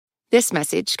This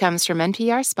message comes from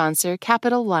NPR sponsor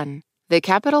Capital One. The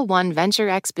Capital One Venture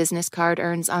X business card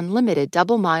earns unlimited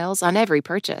double miles on every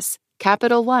purchase.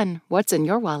 Capital One, what's in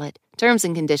your wallet? Terms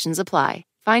and conditions apply.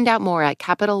 Find out more at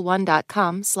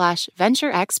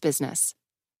CapitalOne.com/VentureXBusiness.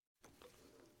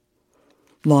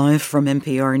 Live from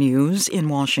NPR News in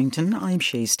Washington, I'm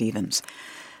Shay Stevens.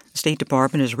 The State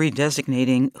Department is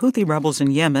redesignating Houthi rebels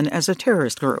in Yemen as a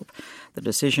terrorist group. The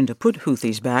decision to put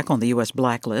Houthis back on the U.S.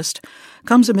 blacklist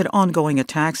comes amid ongoing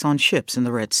attacks on ships in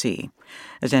the Red Sea.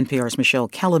 As NPR's Michelle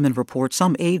Kellerman reports,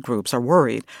 some aid groups are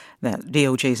worried that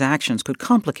DOJ's actions could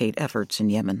complicate efforts in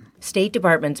Yemen. State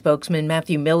Department spokesman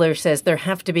Matthew Miller says there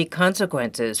have to be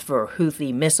consequences for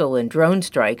Houthi missile and drone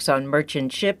strikes on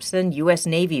merchant ships and U.S.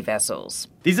 Navy vessels.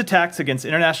 These attacks against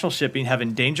international shipping have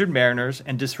endangered mariners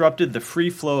and disrupted the free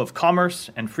flow of commerce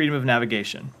and freedom of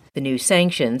navigation. The new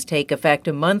sanctions take effect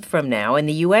a month from now, and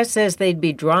the U.S. says they'd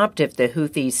be dropped if the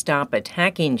Houthis stop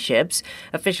attacking ships.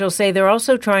 Officials say they're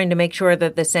also trying to make sure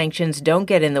that the sanctions don't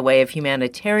get in the way of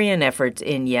humanitarian efforts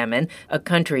in Yemen, a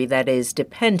country that is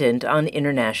dependent on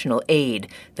international aid.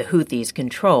 The Houthis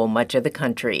control much of the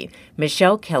country.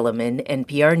 Michelle Kellerman,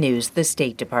 NPR News, the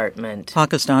State Department.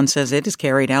 Pakistan says it has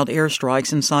carried out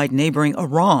airstrikes inside neighboring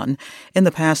Iran in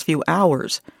the past few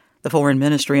hours. The Foreign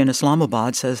Ministry in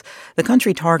Islamabad says the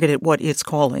country targeted what it's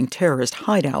calling terrorist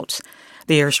hideouts.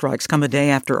 The airstrikes come a day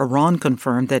after Iran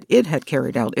confirmed that it had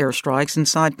carried out airstrikes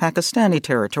inside Pakistani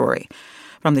territory.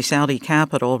 From the Saudi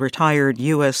capital, retired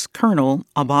U.S. Colonel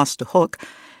Abbas Dahuk,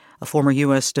 a former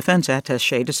U.S. defense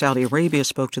attaché to Saudi Arabia,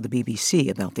 spoke to the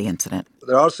BBC about the incident.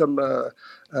 There are some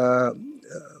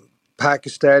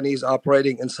Pakistanis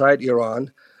operating inside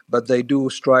Iran, but they do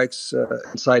strikes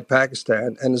inside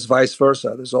Pakistan, and it's vice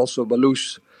versa. There's also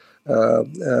Baluch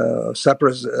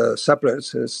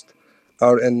separatists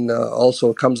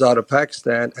also comes out of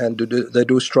Pakistan, and they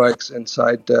do strikes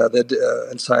inside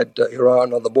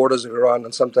Iran, on the borders of Iran,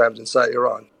 and sometimes inside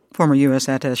Iran. Former U.S.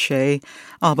 attaché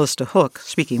Abbas Dahuk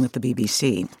speaking with the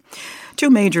BBC. Two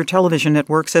major television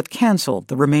networks have canceled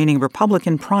the remaining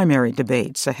Republican primary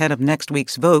debates ahead of next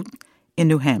week's vote in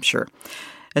New Hampshire.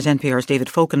 As NPR's David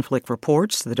Folkenflik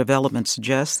reports, the development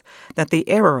suggests that the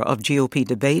era of GOP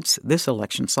debates this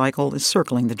election cycle is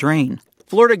circling the drain.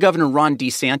 Florida Governor Ron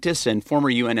DeSantis and former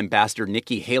UN Ambassador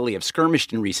Nikki Haley have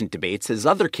skirmished in recent debates as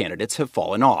other candidates have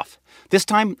fallen off. This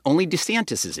time, only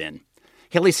DeSantis is in.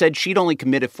 Haley said she'd only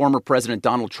commit if former President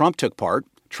Donald Trump took part.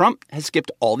 Trump has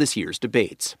skipped all this year's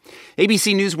debates.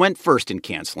 ABC News went first in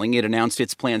canceling. It announced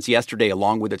its plans yesterday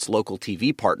along with its local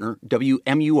TV partner,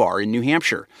 WMUR in New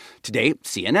Hampshire. Today,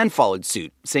 CNN followed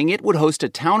suit, saying it would host a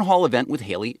town hall event with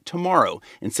Haley tomorrow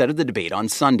instead of the debate on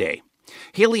Sunday.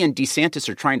 Haley and DeSantis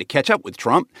are trying to catch up with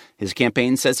Trump. His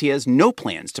campaign says he has no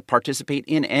plans to participate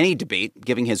in any debate,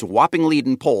 giving his whopping lead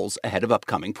in polls ahead of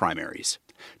upcoming primaries.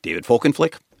 David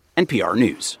Folkenflik, NPR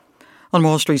News. On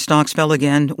Wall Street, stocks fell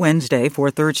again Wednesday for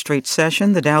a third straight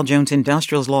session. The Dow Jones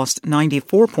Industrials lost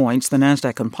 94 points. The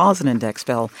Nasdaq Composite Index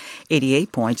fell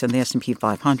 88 points, and the S&P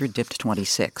 500 dipped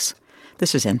 26.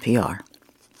 This is NPR.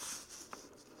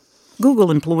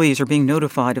 Google employees are being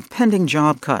notified of pending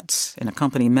job cuts. In a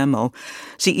company memo,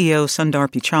 CEO Sundar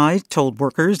Pichai told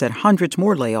workers that hundreds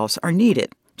more layoffs are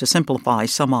needed to simplify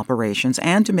some operations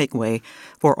and to make way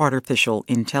for artificial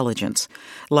intelligence.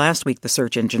 Last week, the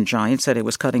search engine giant said it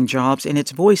was cutting jobs in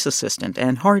its voice assistant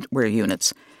and hardware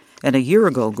units. And a year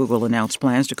ago, Google announced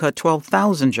plans to cut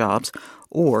 12,000 jobs,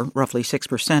 or roughly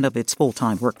 6% of its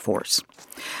full-time workforce.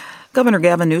 Governor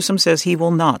Gavin Newsom says he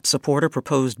will not support a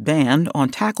proposed ban on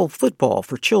tackle football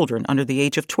for children under the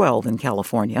age of 12 in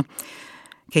California.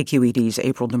 KQED's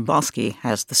April Domboski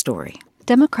has the story.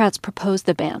 Democrats proposed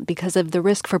the ban because of the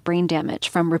risk for brain damage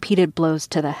from repeated blows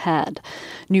to the head.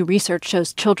 New research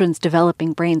shows children's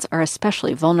developing brains are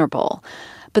especially vulnerable.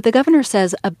 But the governor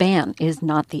says a ban is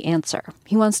not the answer.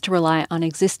 He wants to rely on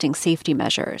existing safety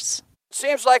measures. It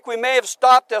seems like we may have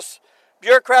stopped this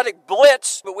bureaucratic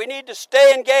blitz, but we need to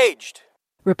stay engaged.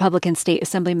 Republican State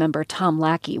Assembly member Tom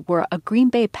Lackey wore a Green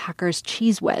Bay Packers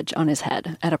cheese wedge on his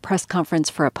head at a press conference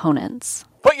for opponents.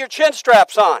 Put your chin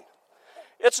straps on.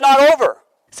 It's not over.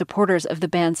 Supporters of the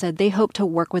ban said they hope to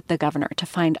work with the governor to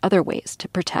find other ways to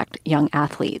protect young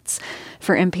athletes.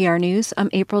 For NPR News, I'm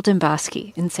April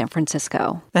Domboski in San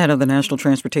Francisco. The head of the National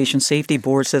Transportation Safety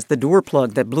Board says the door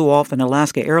plug that blew off an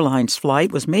Alaska Airlines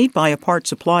flight was made by a part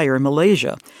supplier in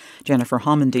Malaysia. Jennifer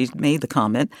Homendy made the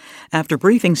comment after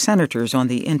briefing senators on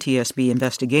the NTSB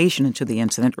investigation into the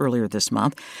incident earlier this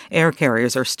month. Air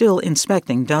carriers are still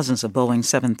inspecting dozens of Boeing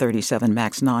 737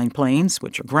 MAX 9 planes,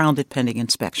 which are grounded pending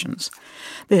inspections.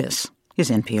 This is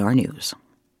NPR News.